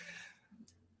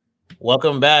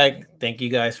Welcome back. Thank you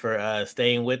guys for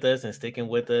staying with us and sticking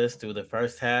with us through the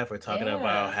first half. We're talking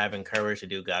about Yeah. having courage to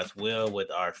do God's will with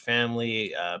our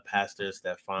family. Pastor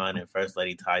Stefan and First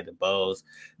Lady Ty DeBose,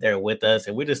 they're with us.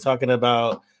 And we're just talking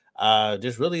about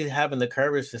just really having the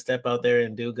courage to step out there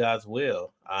and do God's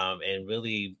will, and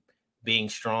really being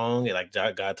strong. Like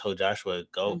God told Joshua,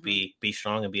 go be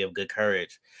strong and be of good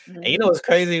courage. And you know what's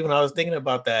crazy? When I was thinking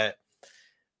about that,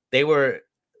 they were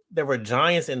there were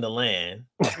giants in the land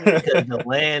because the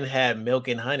land had milk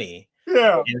and honey.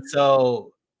 Yeah. And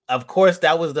so of course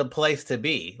that was the place to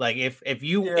be. Like if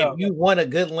you want a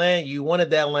good land, you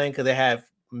wanted that land because they have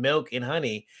milk and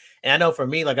honey. And I know for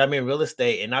me, like I'm in real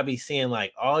estate and I be seeing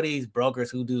like all these brokers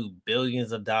who do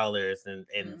billions of dollars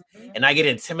and I get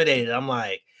intimidated. I'm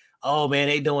like, oh man,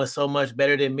 they doing so much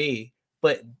better than me.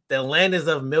 But the land is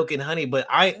of milk and honey. But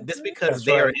just because That's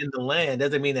they are right. in the land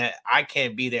doesn't mean that I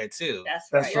can't be there too.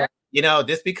 That's right. You know,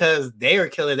 just because they are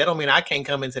killing, that don't mean I can't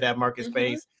come into that market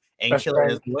space and That's kill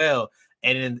right. it as well.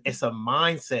 And it's a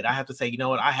mindset. I have to say, you know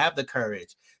what? I have the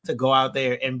courage to go out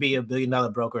there and be $1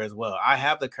 billion broker as well. I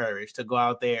have the courage to go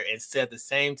out there and sit at the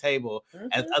same table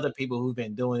as other people who've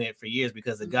been doing it for years,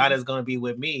 because the God is going to be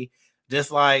with me,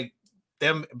 just like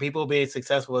them people being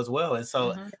successful as well. And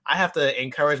so I have to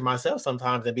encourage myself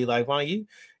sometimes and be like, well,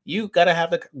 you gotta have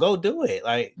to go do it.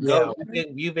 Like, go,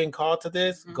 you've been called to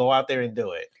this, go out there and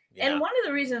do it. And one of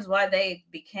the reasons why they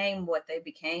became what they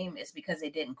became is because they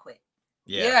didn't quit.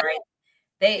 Yeah. Right.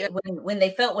 They when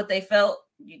they felt what they felt,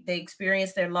 they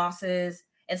experienced their losses.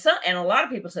 And a lot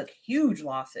of people took huge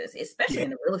losses, especially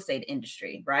in the real estate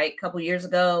industry, right? A couple years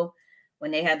ago when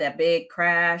they had that big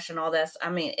crash and all that. I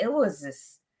mean, it was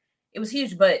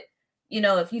huge. But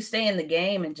if you stay in the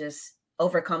game and just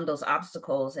overcome those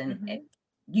obstacles and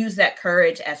use that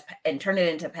courage and turn it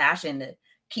into passion to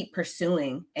keep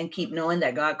pursuing and keep knowing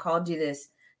that God called you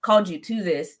to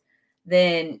this,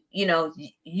 then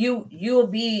you'll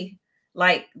be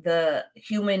like the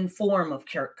human form of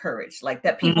courage, like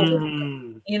that people,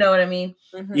 you know what I mean?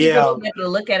 Yeah. People will be able to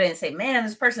look at it and say, man,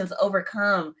 this person's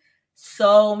overcome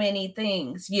so many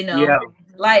things,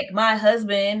 like my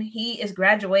husband, he is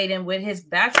graduating with his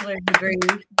bachelor's degree.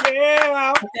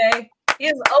 Yeah. Okay. He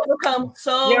has overcome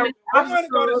so many I'm going to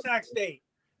go to Sac State.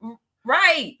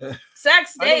 Right. Sac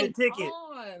State. I need a ticket.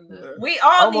 We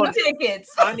all need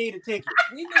tickets. I need a ticket.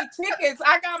 We need tickets.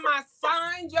 I got my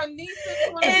signs. Your nieces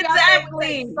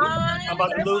exactly. I'm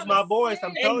about to lose my voice.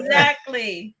 I'm telling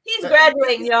you. He's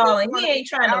graduating, y'all, and he ain't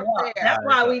trying to walk.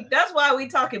 That's why we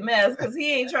talking mess, because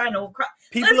he ain't trying to.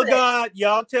 People of God,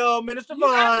 y'all tell Minister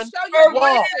Vaughn.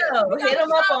 Walk. Hit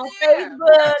him up on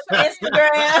Facebook,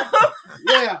 Instagram.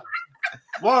 Yeah.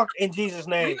 Walk in Jesus'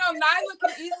 name. Nyla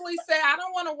can easily say, I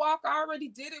don't want to walk. I already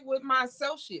did it with my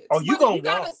associates. Oh, you gonna walk. You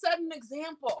gotta set an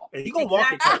example. Yeah, you gonna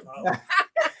walk it.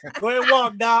 Go ahead and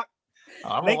walk, Doc.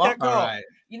 Make that call. Right.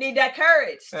 You need that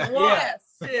courage to walk. Yes.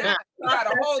 You got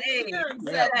a whole hearing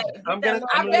set. I bet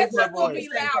you're gonna be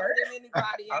louder than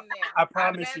anybody in there. I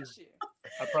promise you.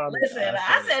 I promise. Listen,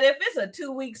 I said if it's a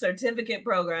 2-week certificate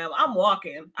program, I'm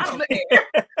walking. I don't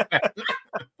care.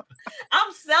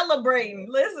 I'm celebrating.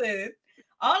 Listen.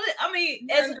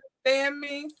 Understand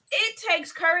me? It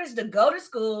takes courage to go to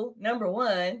school, number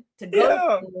one, to go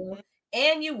to school,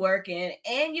 and you working,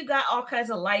 and you got all kinds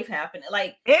of life happening.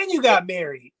 Like, and you got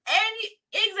married. And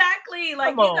exactly.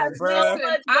 Like, come you got so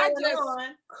much I just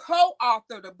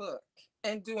co-authored a book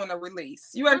and doing a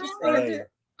release. You understand it?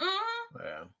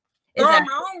 Yeah. Exactly.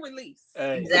 My own release.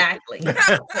 Exactly.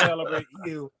 Celebrate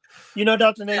you.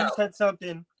 Dr. Nate, you said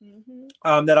something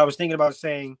that I was thinking about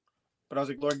saying, but I was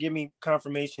like, Lord, give me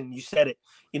confirmation. You said it.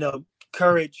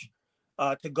 Courage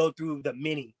to go through the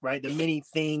many, right? The many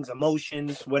things,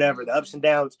 emotions, whatever, the ups and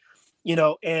downs,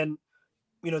 and,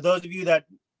 those of you that,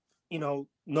 know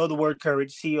the word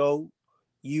courage, COURAGE,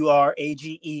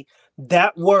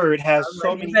 that word has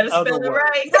so many other words.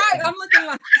 Right. I'm looking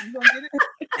like, you gonna get it?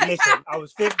 Listen, I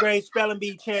was 5th grade spelling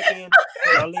bee champion.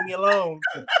 Y'all leave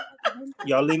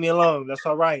me alone. That's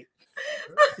all right.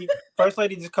 First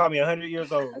lady just called me 100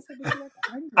 years old.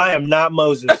 I am not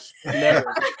Moses.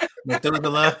 Never.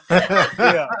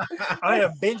 Yeah. I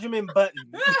am Benjamin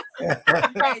Button.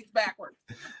 Page backwards.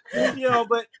 But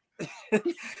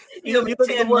you look at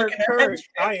the word courage.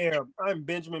 I'm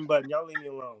Benjamin Button. Y'all leave me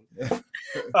alone.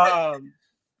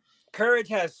 Courage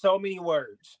has so many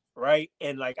words, right?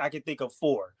 And like I can think of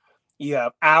 4. You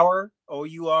have our,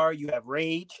 O-U-R. You have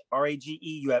rage,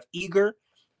 R-A-G-E. You have eager,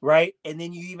 right? And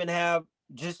then you even have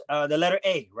just the letter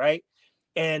A, right?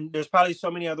 And there's probably so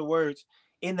many other words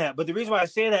in that. But the reason why I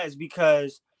say that is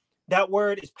because that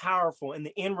word is powerful, and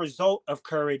the end result of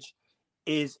courage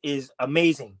is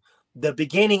amazing. The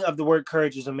beginning of the word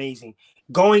courage is amazing.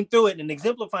 Going through it and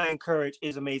exemplifying courage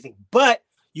is amazing. But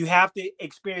you have to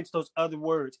experience those other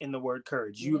words in the word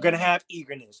courage. You're going to have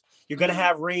eagerness. You're going to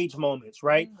have rage moments,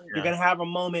 right? Yeah. You're going to have a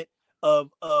moment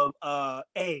of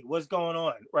hey, what's going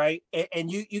on, right?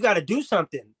 And you got to do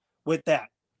something with that.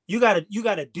 You got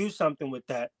to do something with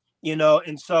that, you know?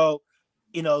 And so,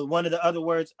 you know, one of the other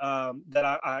words that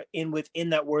I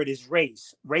within that word is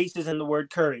race. Race is in the word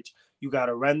courage. You got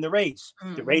to run the race.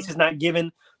 Mm-hmm. The race is not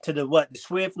given to the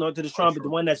swift nor to the strong, but the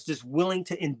one that's just willing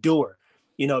to endure,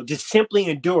 you know, just simply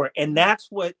endure. And that's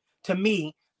what, to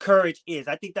me, courage is.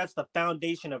 I think that's the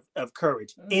foundation of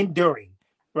courage, enduring,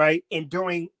 right?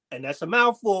 Enduring. And that's a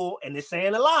mouthful and it's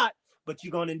saying a lot, but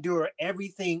you're going to endure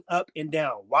everything up and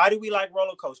down. Why do we like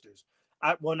roller coasters?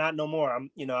 Well, not no more. I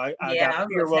got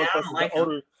fear roller coasters like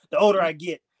the older I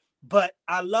get, but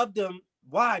I love them.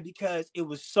 Why? Because it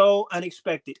was so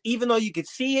unexpected. Even though you could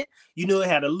see it, you knew it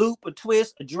had a loop, a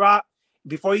twist, a drop.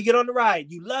 Before you get on the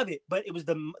ride, you love it. But it was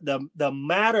the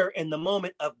matter and the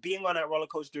moment of being on that roller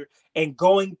coaster and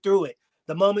going through it.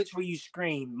 The moments where you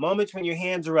scream, moments when your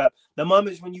hands are up, the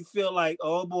moments when you feel like,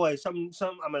 oh boy, something,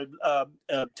 I'm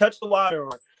gonna touch the water,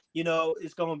 or you know,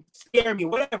 it's gonna scare me,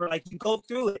 whatever. Like you go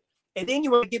through it, and then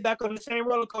you want to get back on the same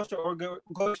roller coaster or go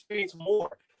experience more.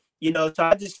 You know, so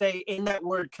I just say in that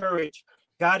word courage,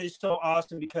 God is so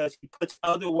awesome because he puts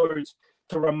other words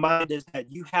to remind us that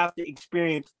you have to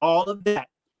experience all of that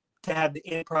to have the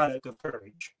end product of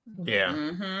courage. Yeah.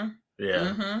 Mm-hmm.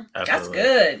 Yeah. Mm-hmm. That's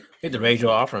good. You have to raise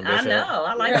your offering, Bishop. I know.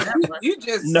 I like that one. You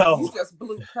just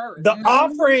blew courage. The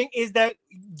offering is that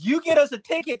you get us a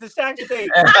ticket to Sac State.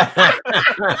 Yes,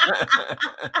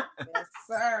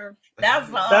 sir. That's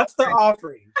the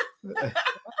offering.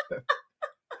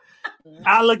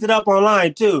 I looked it up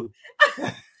online too.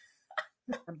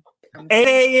 8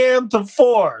 a.m. to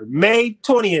 4, May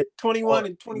 20th, 21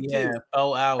 and 22. Yeah,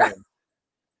 4 hours.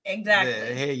 Exactly.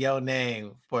 Yeah, hear your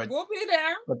name we'll be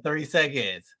there for 30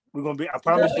 seconds. We're gonna be. I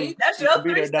promise you. That's your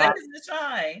 3 seconds to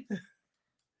shine.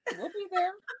 We'll be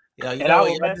there. And I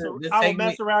will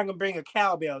mess around and bring a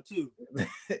cowbell too.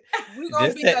 We're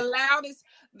gonna be the loudest.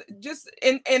 Just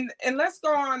and let's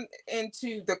go on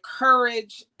into the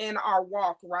courage in our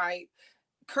walk, right?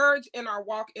 Courage in our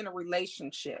walk in a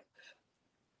relationship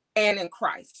and in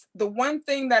Christ. The one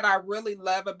thing that I really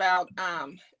love about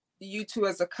you two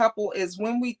as a couple is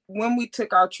when we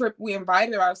took our trip, we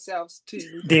invited ourselves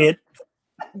to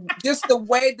just the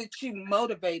way that you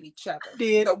motivate each other.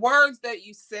 The words that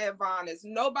you said, Vaughn, is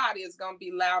nobody is going to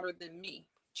be louder than me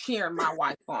cheering my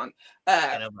wife on.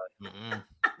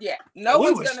 Yeah, no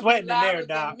one's going to be louder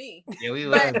than me. Yeah, we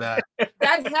love that.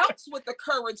 That helps with the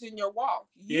courage in your walk.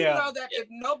 You know that if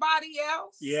nobody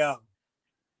else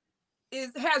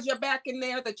has your back in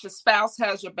there, that your spouse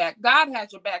has your back. God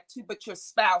has your back too, but your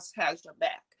spouse has your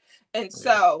back. And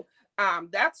so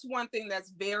that's one thing that's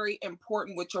very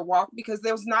important with your walk, because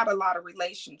there's not a lot of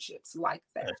relationships like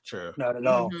that. That's true. Not at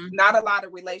all. Mm-hmm. Not a lot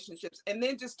of relationships. And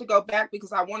then just to go back,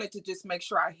 because I wanted to just make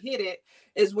sure I hit it,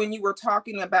 is when you were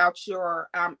talking about your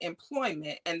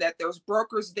employment and that there's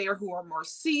brokers there who are more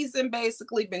seasoned,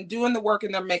 basically been doing the work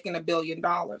and they're making $1 billion.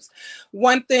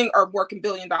 One thing, or working $1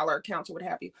 billion accounts or what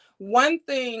have you. One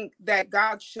thing that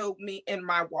God showed me in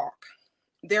my walk,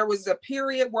 there was a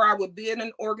period where I would be in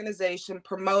an organization,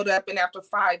 promote up, and after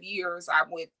 5 years, I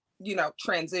would,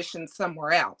 transition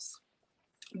somewhere else.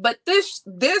 But this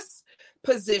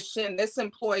position, this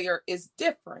employer is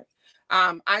different.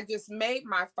 I just made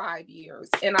my 5 years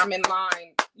and I'm in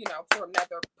line, for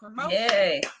another promotion.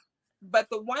 Yay. But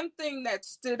the one thing that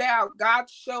stood out, God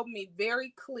showed me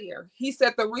very clear. He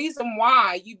said, the reason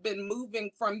why you've been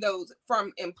moving from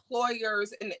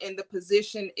employers in the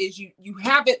position is you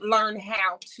haven't learned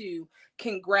how to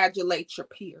congratulate your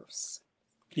peers.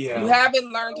 Yeah. You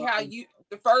haven't learned how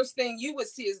the first thing you would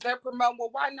see is they're promoting. Well,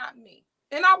 why not me?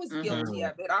 And I was guilty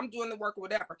of it. I'm doing the work or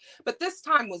whatever. But this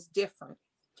time was different.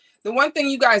 The one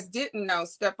thing you guys didn't know,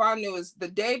 Stefan knew, is the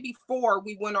day before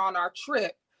we went on our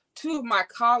trip, 2 of my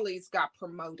colleagues got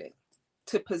promoted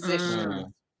to positions.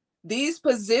 These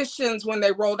positions, when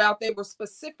they rolled out, they were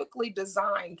specifically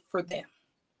designed for them.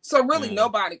 So really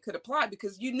nobody could apply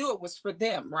because you knew it was for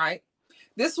them, right?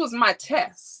 This was my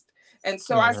test. And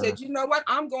so I said, you know what?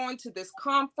 I'm going to this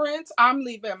conference. I'm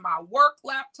leaving my work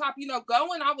laptop,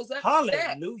 going. I was upset,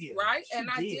 hallelujah, right? And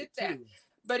I did that. Too.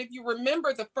 But if you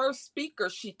remember the first speaker,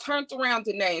 she turned around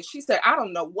to Nay and she said, I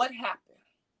don't know what happened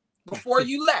before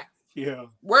you left. Yeah,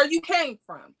 where you came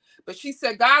from. But she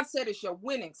said, God said it's your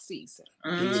winning season.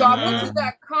 So I went to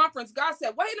that conference. God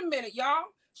said, wait a minute, y'all.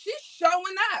 She's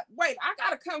showing up. Wait, I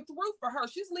got to come through for her.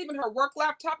 She's leaving her work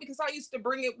laptop because I used to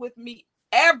bring it with me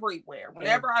everywhere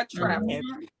whenever I travel.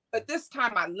 But this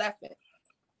time I left it.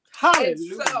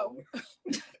 Hallelujah.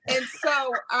 And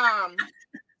so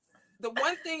the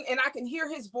one thing, and I can hear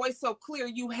his voice so clear,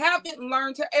 you haven't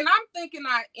learned to, and I'm thinking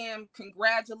I am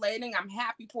congratulating, I'm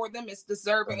happy for them, it's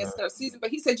deserving, it's their season,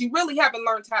 but he said, you really haven't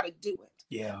learned how to do it.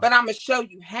 Yeah. But I'm going to show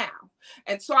you how.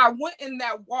 And so I went in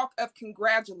that walk of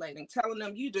congratulating, telling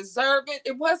them you deserve it.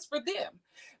 It was for them.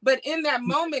 But in that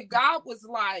moment, God was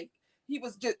like,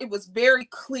 it was very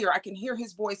clear. I can hear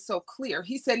his voice so clear.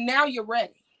 He said, now you're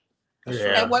ready.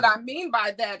 Yeah. And what I mean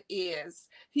by that is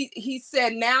he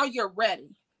said, now you're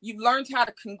ready. You've learned how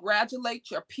to congratulate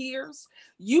your peers.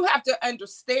 You have to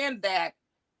understand that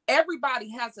everybody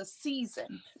has a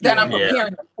season that I'm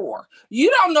preparing them for.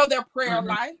 You don't know their prayer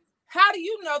life. How do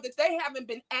you know that they haven't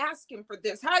been asking for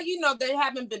this? How do you know they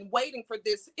haven't been waiting for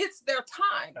this? It's their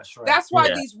time. That's right. That's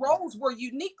why these roles were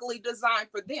uniquely designed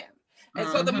for them. And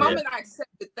so the moment I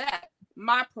accepted that,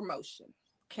 my promotion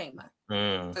came up.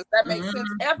 Does that make sense?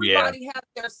 Everybody has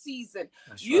their season.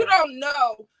 That's you don't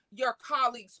know your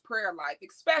colleague's prayer life,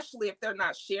 especially if they're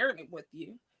not sharing it with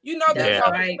you. You know that's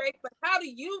always great, but how do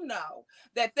you know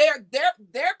that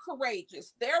they're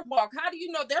courageous, their walk? How do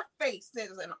you know their face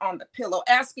isn't on the pillow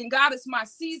asking God, it's my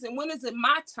season, when is it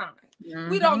my time?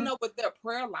 We don't know what their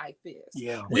prayer life is.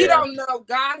 We don't know.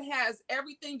 God has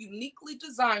everything uniquely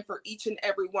designed for each and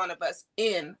every one of us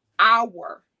in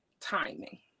our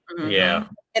timing.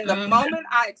 And the moment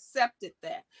I accepted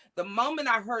that, the moment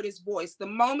I heard his voice, the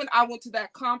moment I went to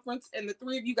that conference, and the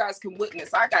three of you guys can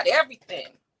witness, I got everything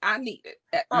I needed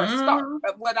or start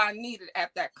of what I needed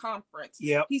at that conference.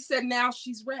 He said, now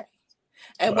she's ready.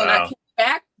 And when I came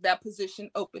back, that position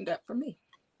opened up for me.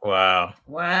 Wow.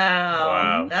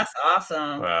 That's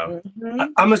awesome.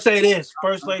 I'm going to say this.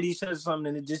 First Lady said something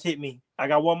and it just hit me. I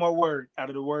got one more word out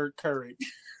of the word courage.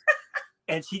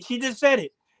 And she just said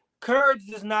it. Courage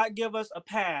does not give us a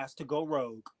pass to go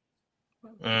rogue.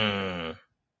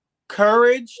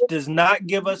 Courage does not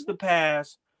give us the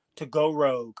pass to go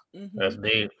rogue. That's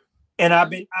deep. And I've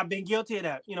been guilty of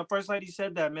that. You know, First Lady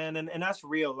said that, man, and that's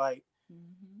real. Like,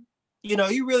 you know,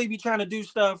 you really be trying to do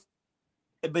stuff,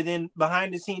 but then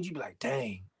behind the scenes you be like,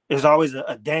 dang. There's always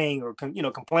a dang or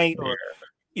complaint or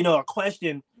a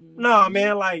question. No,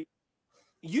 man, like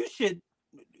you should,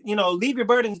 leave your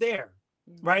burdens there.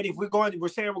 Right? If we're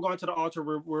saying we're going to the altar,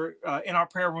 we're in our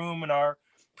prayer room, in our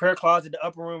prayer closet, the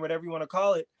upper room, whatever you want to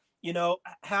call it.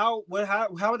 How would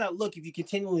that look if you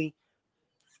continually,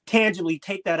 tangibly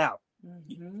take that out?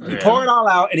 You pour it all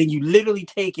out, and then you literally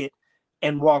take it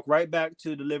and walk right back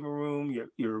to the living room,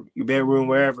 your bedroom,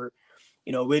 wherever,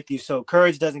 with you. So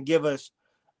courage doesn't give us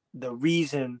the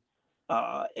reason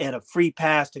and a free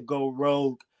pass to go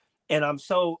rogue. And I'm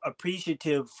so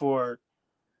appreciative for.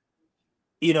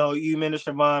 You,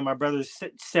 Minister Vaughn, my brother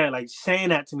saying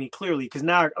that to me clearly, because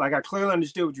now, like, I clearly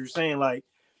understood what you're saying. Like,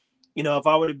 if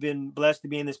I would have been blessed to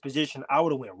be in this position, I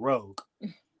would have went rogue.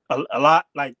 A lot,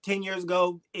 like 10 years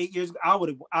ago, 8 years ago,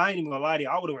 I ain't even gonna lie to you,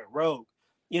 I would have went rogue.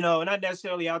 Not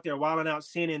necessarily out there wilding out,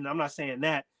 sinning. I'm not saying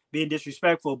that, being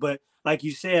disrespectful, but like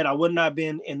you said, I would not have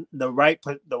been in the right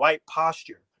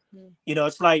posture.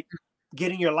 It's like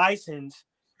getting your license,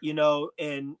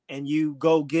 and you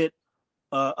go get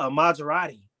a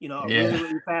Maserati, a really,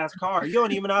 really fast car. You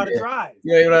don't even know how to drive.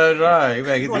 You don't even know how to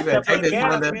drive. You better take this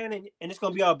gas, man, and it's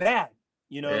gonna be all bad.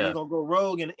 You're gonna go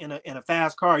rogue in a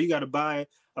fast car. You got to buy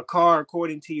a car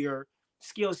according to your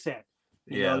skill set,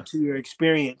 to your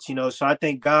experience. So I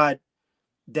thank God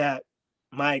that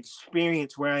my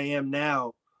experience where I am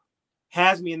now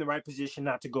has me in the right position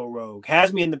not to go rogue.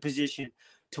 Has me in the position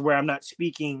to where I'm not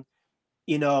speaking,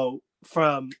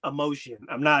 from emotion.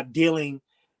 I'm not dealing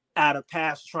out of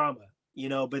past trauma,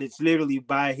 but it's literally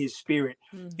by his spirit,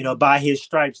 by his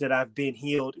stripes that I've been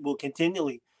healed, will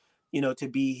continually, to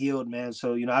be healed, man.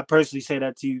 So, I personally say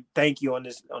that to you. Thank you on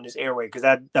this airway, because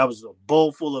that was a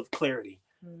bowl full of clarity.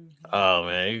 Oh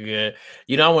man, you're good.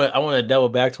 I want to double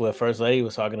back to what First Lady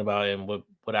was talking about, and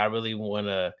what I really want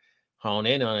to hone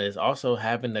in on is also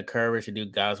having the courage to do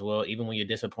God's will, even when you're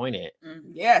disappointed.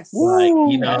 Yes. Like,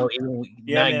 even not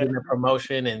getting a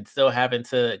promotion and still having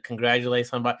to congratulate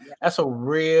somebody. That's a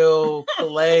real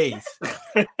place.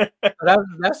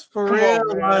 That's for real.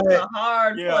 That's a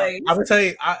hard place. I'm gonna tell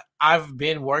you, I've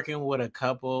been working with a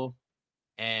couple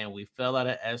and we fell out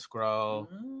of escrow.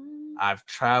 I've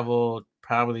traveled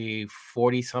probably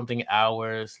 40 something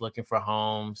hours looking for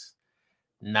homes,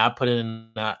 not putting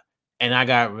in and I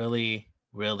got really,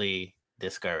 really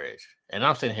discouraged. And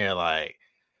I'm sitting here like,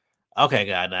 okay,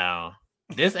 God, now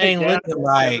this ain't looking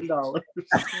like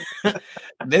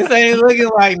this ain't looking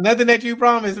like nothing that you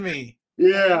promised me.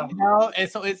 Yeah. You know, and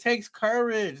so it takes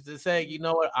courage to say, you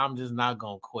know what, I'm just not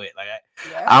gonna quit. Like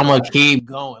I'm gonna keep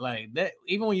going. Like that,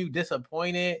 even when you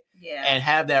disappointed and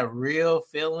have that real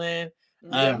feeling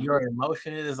of your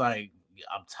emotion is like,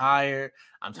 I'm tired.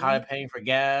 I'm tired of paying for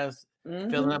gas,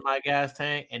 filling up my gas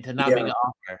tank, and to not make an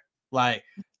offer. Like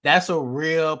that's a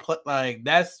real, like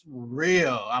that's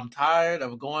real. I'm tired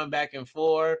of going back and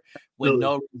forth with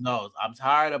no results. I'm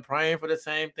tired of praying for the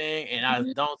same thing and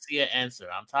I don't see an answer.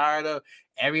 I'm tired of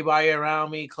everybody around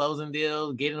me closing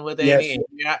deals, getting what they need.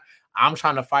 I'm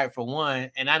trying to fight for one,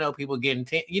 and I know people getting,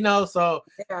 so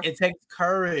it takes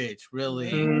courage, really,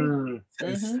 to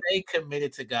stay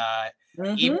committed to God,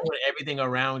 even when everything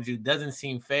around you doesn't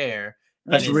seem fair.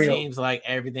 That's and it real. seems like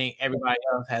everybody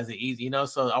else has it easy,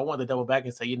 So I want to double back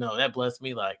and say, that blessed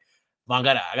me. Like, I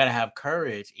gotta have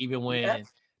courage, even when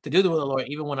to do the will of the Lord,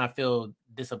 even when I feel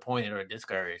disappointed or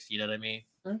discouraged. You know what I mean?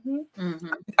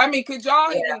 I mean, could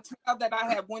y'all even tell that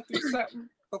I had went through something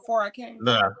before I came?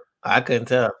 No, I couldn't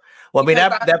tell. Well, I mean,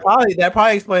 that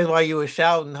probably explains why you were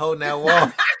shouting, holding that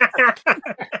wall.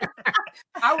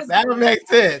 That would make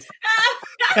sense.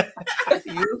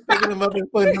 You picking them up and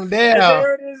putting them down.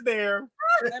 There it is. There.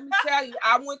 Let me tell you,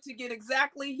 I went to get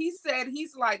exactly. He said,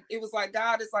 it was like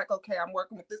God is like, okay, I'm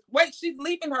working with this. Wait, she's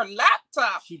leaving her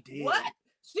laptop. She did. What?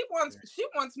 She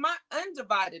wants my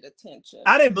undivided attention.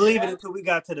 I didn't believe it until we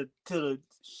got to the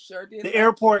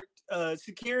airport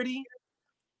security.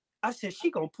 I said, she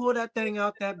gonna pull that thing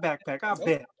out that backpack. I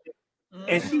bet.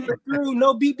 And she threw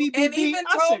no beep beep beep. And even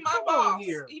told my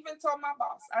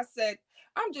boss. I said,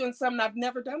 I'm doing something I've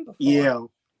never done before. Yeah.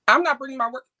 I'm not bringing my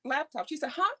work laptop. She said,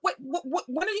 huh? What,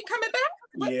 when are you coming back?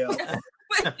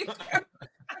 Yeah.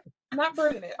 Not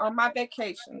bringing it on my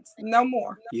vacations. No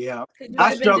more. Yeah.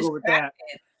 I struggle with that.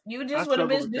 You just would have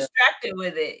been distracted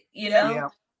with it, Yeah.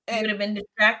 You would have been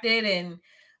distracted and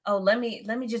let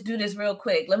me just do this real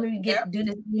quick. Let me do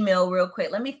this email real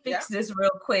quick. Let me fix this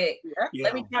real quick.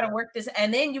 Let me try to work this.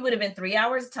 And then you would have been 3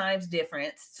 hours times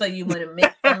difference. So you would have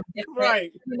missed some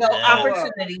different,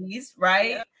 opportunities,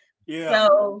 right? Yeah.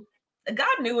 So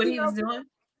God knew what he was doing.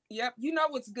 Yep. You know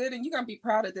what's good, and you're gonna be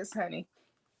proud of this, honey.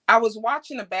 I was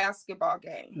watching a basketball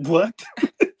game. What?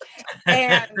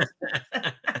 And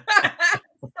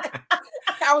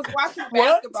I was watching a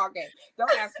basketball game.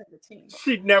 Don't ask me the team.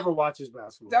 She never watches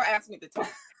basketball. Don't ask me the team.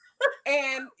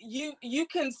 And you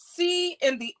can see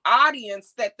in the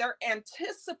audience that they're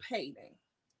anticipating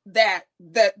that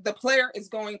the player is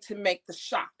going to make the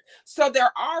shot. So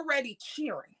they're already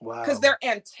cheering because they're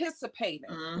anticipating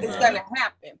it's going to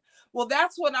happen. Well,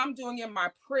 that's what I'm doing in my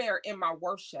prayer, in my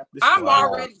worship. I'm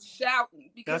already shouting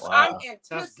because I'm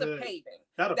anticipating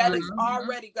that it's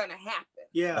already going to happen.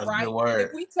 Yeah. Right.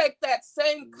 If we take that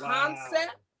same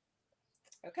concept,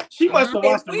 she must have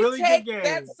watched a really good game.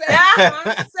 That same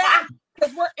concept,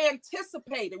 because we're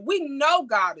anticipating. We know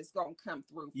God is going to come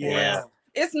through for us.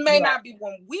 It may not be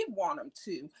when we want him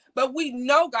to, but we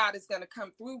know God is going to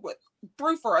come through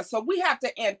for us. So we have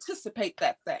to anticipate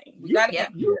that thing. We got to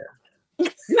you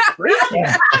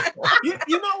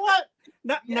know what?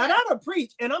 Now that'll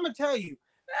preach, and I'm gonna tell you,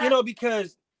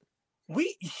 because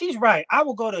she's right. I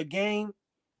will go to a game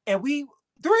and we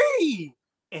 3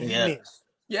 and he missed.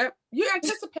 Yep. You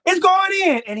anticipate it's going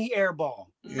in and he airball.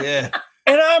 Yeah.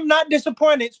 And I'm not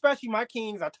disappointed, especially my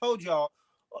Kings. I told y'all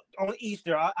on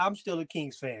Easter, I'm still a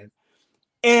Kings fan.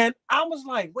 And I was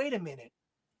like, wait a minute.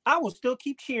 I will still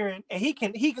keep cheering, and he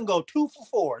can go 2 for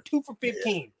 4, 2 for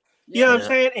 15. You know what I'm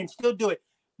saying? And still do it.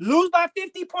 Lose by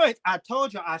 50 points. I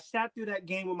told you, I sat through that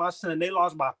game with my son. They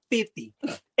lost by 50.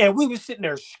 And we were sitting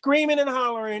there screaming and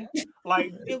hollering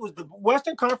like it was the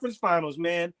Western Conference Finals,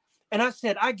 man. And I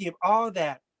said, I give all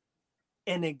that.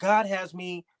 And then God has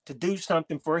me to do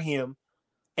something for him.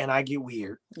 And I get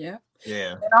weird. Yeah.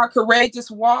 Yeah. And our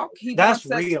courageous walk, That's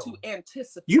wants real. us to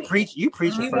anticipate. You preach. He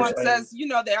wants us,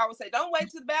 they always say, don't wait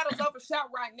till the battle's over, shout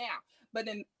right now. But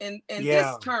in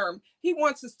this term, he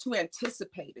wants us to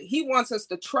anticipate it. He wants us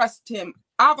to trust him.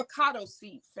 Avocado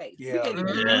seed faith.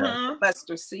 Yeah.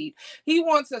 Mustard seed. He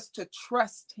wants us to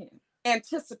trust him.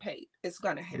 Anticipate it's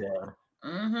gonna happen.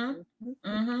 I'm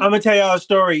gonna tell y'all a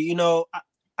story.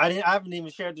 I haven't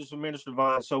even shared this with Minister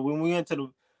Vaughn. So when we went to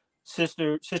the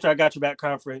Sister I Got Your Back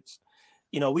conference,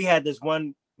 we had this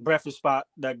one breakfast spot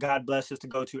that God blessed us to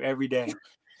go to every day.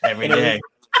 Every day.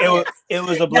 It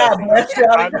was a blessing.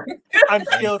 I'm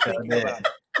still thinking about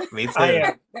it. Me too. I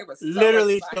am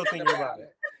literally still thinking about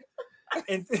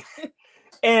it.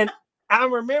 And I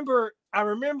remember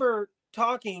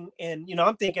talking, and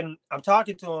I'm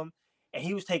talking to him, and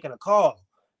he was taking a call,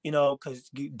 because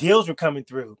deals were coming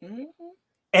through.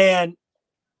 And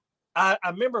I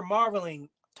remember marveling,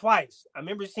 twice. I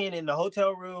remember seeing it in the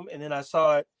hotel room, and then I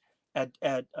saw it at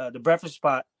the breakfast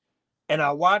spot, and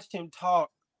I watched him talk.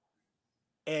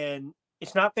 And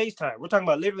it's not FaceTime. We're talking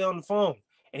about literally on the phone,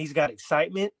 and he's got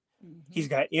excitement. He's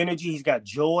got energy. He's got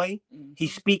joy.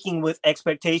 He's speaking with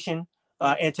expectation,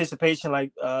 anticipation,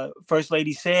 like First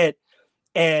Lady said.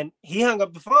 And he hung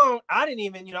up the phone. I didn't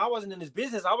even, I wasn't in his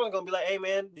business. I wasn't going to be like, hey,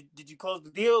 man, did you close the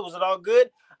deal? Was it all good?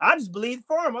 I just believed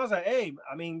for him. I was like, hey,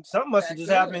 I mean, something must have just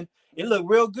happened. It looked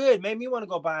real good. Made me want to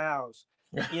go buy a house,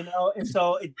 And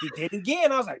so it did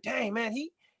again. I was like, dang, man,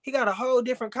 he got a whole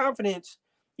different confidence.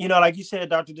 Like you said,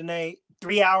 Dr. Danae,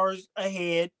 3 hours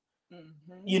ahead,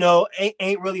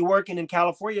 ain't really working in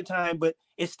California time, but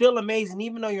it's still amazing.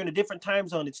 Even though you're in a different time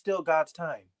zone, it's still God's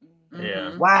time.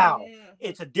 Yeah. Wow.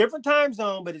 It's a different time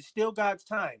zone, but it's still God's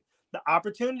time. The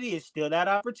opportunity is still that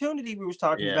opportunity we was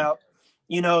talking about,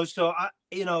 so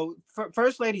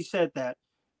First Lady said that.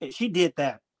 She did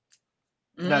that.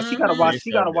 Now she gotta watch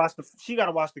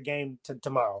the game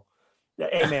tomorrow.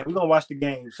 Hey man, we're gonna watch the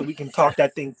game so we can talk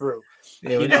that thing through.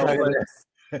 Yeah, we can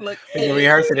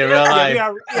rehearse it in real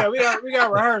life. We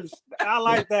got rehearse. I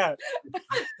like that.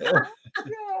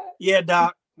 Yeah,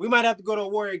 Doc. We might have to go to a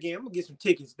Warrior game. I'm gonna get some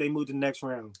tickets if they move to the next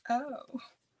round.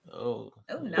 Oh,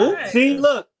 nice. See,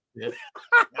 look. Yeah.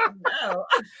 No.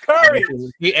 Courage.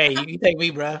 Hey, you take me,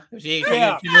 bro. She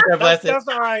Yeah. miss her blessing. That's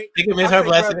all right. She can miss her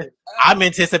blessing. Brother. I'm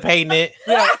anticipating it.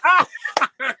 Yeah.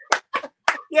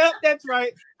 Yep, that's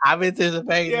right. I'm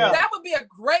anticipating it. That would be a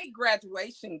great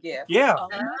graduation gift. Yeah.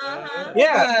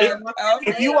 Yeah.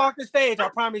 If you walk the stage, I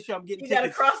promise you I'm getting You gotta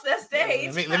tickets. cross that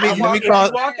stage.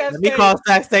 Let me call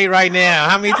Sac State right now.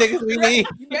 How many tickets we need?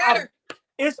 You better.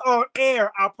 It's on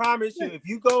air. I promise you. If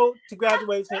you go to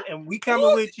graduation and we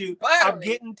coming with you, I'm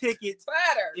getting tickets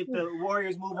if the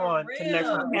Warriors move on to the next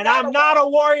one. And I'm not a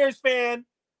Warriors fan.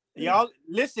 Y'all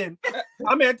listen.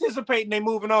 I'm anticipating they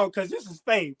moving on because this is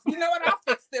faith. You know what? I'll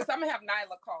fix this. I'm gonna have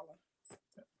Nyla call her.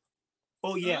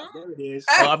 Oh yeah, there it is.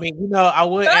 Well, I mean, I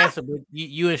would answer, but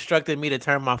you instructed me to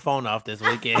turn my phone off this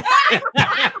weekend. You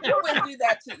wouldn't do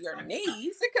that to your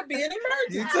niece. It could be an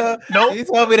emergency. You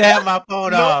told me to have my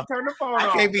phone off. Turn the phone off.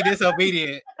 I can't be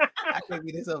disobedient. I can't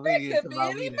be disobedient. It could be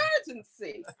an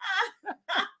emergency.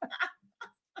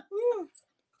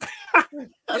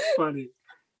 That's funny.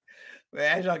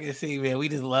 Man, as y'all can see, man, we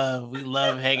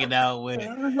love hanging out with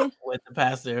the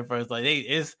pastor and First Lady.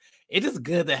 It's just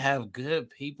good to have good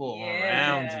people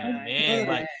around you, man.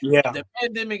 Like the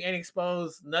pandemic ain't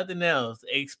exposed nothing else.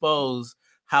 Expose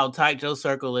how tight your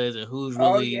circle is and who's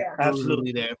really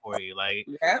there for you. Like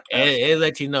it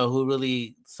lets you know who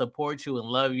really supports you and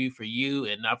love you for you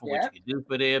and not for what you can do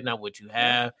for them, not what you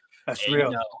have. That's and,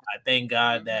 real. I thank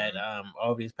God that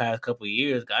over these past couple of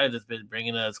years, God has just been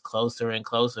bringing us closer and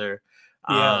closer.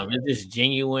 It's just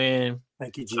genuine.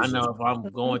 Thank you, Jesus. I know if I'm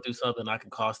going through something, I can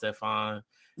call Stefan.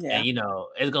 And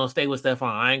it's gonna stay with Stefan.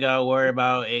 I ain't gotta worry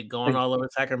about it going all over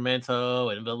Sacramento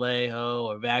and Vallejo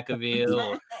or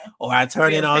Vacaville, or I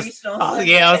turn it on. On Sunday.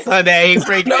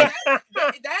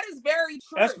 That is very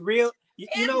true. That's real.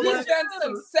 You know what? We've done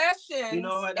some sessions. You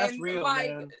know what? That's real,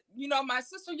 man. My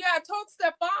sister. Yeah, I told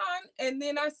Stefan, and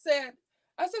then I said,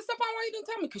 Stefan, why you didn't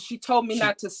tell me? Because she told me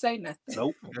not to say nothing.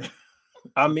 Nope.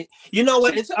 I mean, you know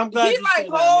what? I'm glad he you said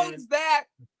holds that.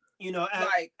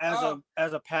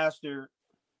 As a pastor,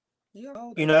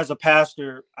 as a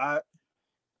pastor,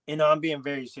 I'm being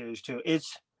very serious too.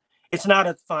 It's not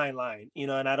a fine line,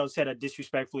 and I don't say that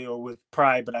disrespectfully or with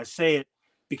pride, but I say it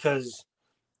because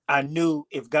I knew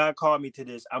if God called me to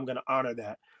this, I'm going to honor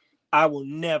that. I will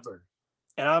never,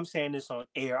 and I'm saying this on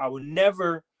air, I will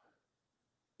never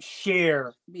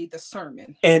be the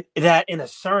sermon and that in a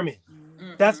sermon.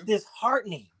 That's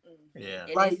disheartening.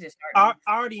 Like I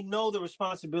already know the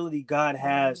responsibility God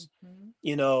has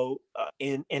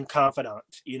in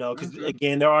confidence, because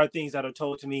again there are things that are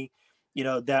told to me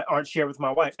that aren't shared with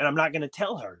my wife, and I'm not going to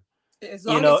tell her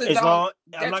I'm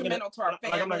not going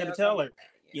to tell her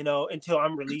until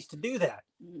I'm released to do that.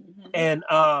 And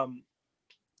I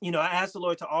asked the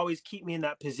Lord to always keep me in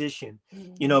that position,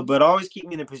 but always keep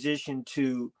me in a position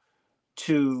to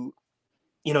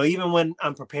even when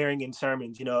I'm preparing in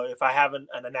sermons, if I have an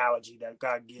analogy that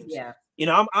God gives,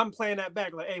 I'm playing that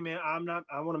back like, hey man, I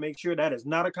want to make sure that is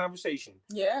not a conversation.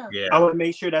 Yeah. I want to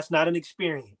make sure that's not an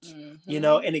experience,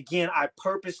 and again, I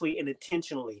purposely and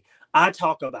intentionally, I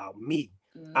talk about me.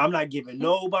 I'm not giving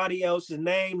nobody else's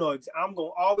name. I'm going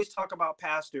to always talk about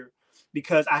Pastor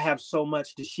because I have so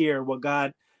much to share what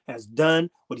God has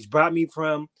done, what he's brought me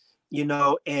from,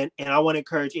 and I want to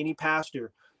encourage any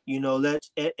pastor,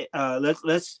 let's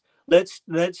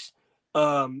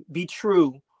be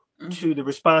true to the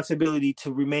responsibility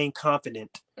to remain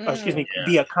confident.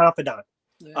 Be a confidant.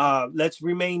 Yeah. Let's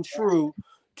remain true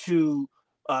to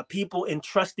people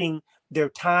entrusting their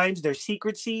times, their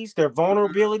secrecies, their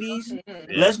vulnerabilities.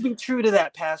 Let's be true to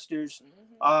that, pastors.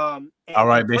 All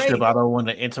right, Bishop, I don't want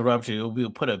to interrupt you. We'll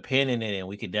put a pin in it and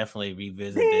we could definitely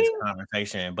revisit this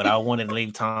conversation. But I wanted to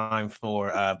leave time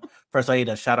for First Lady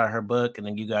to shout out her book, and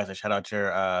then you guys to shout out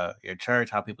your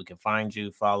church, how people can find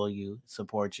you, follow you,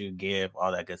 support you, give,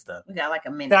 all that good stuff. We got like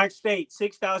a minute. Dark State,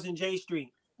 6000 J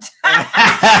Street. May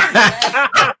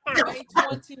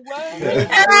 21 through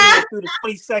the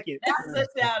 22nd. That's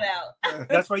a shout out.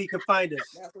 That's where you can find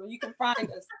us. That's where you can find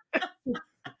us.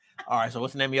 All right, so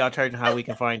what's the name of y'all church and how we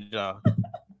can find y'all?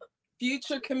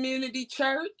 Future Community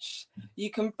Church. You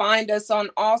can find us on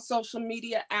all social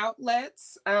media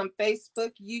outlets,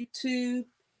 Facebook, YouTube,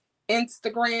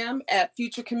 Instagram at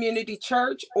Future Community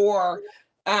Church or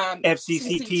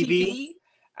FCC TV.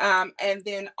 And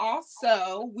then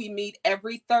also we meet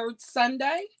every third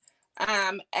Sunday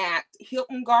at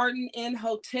Hilton Garden Inn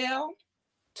Hotel,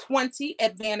 20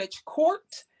 Advantage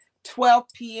Court, 12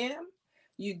 p.m.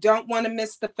 You don't want to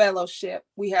miss the fellowship.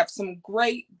 We have some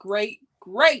great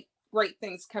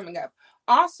things coming up.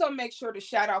 Also, make sure to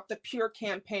shout out the Pure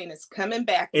campaign. It's coming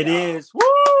back. It is.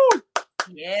 Woo!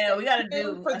 Yeah, we got to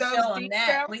do a show on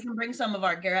that. We can bring some of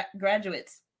our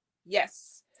graduates.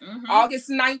 Yes. August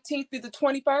 19th through the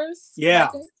 21st. Yeah.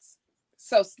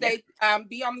 So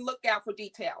be on the lookout for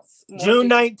details. June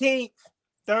 19th,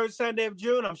 third Sunday of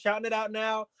June. I'm shouting it out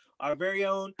now. Our very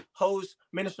own host,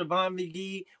 Minister Von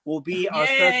McGee, will be our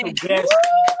special guest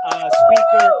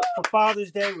speaker for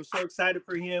Father's Day. We're so excited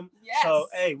for him. Yes. So,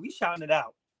 hey, we shouting it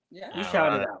out. Yeah. We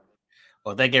shouting it out.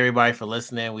 Well, thank everybody for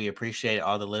listening. We appreciate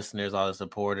all the listeners, all the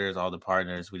supporters, all the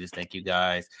partners. We just thank you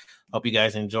guys. Hope you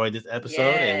guys enjoyed this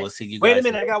episode, and we'll see you guys. Wait a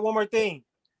minute, I got one more thing.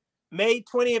 May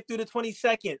 20th through the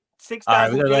 22nd, 6,000. All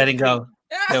right, we're gonna let it go.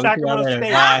 Sacramento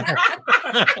State. Bye.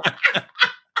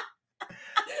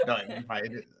 No,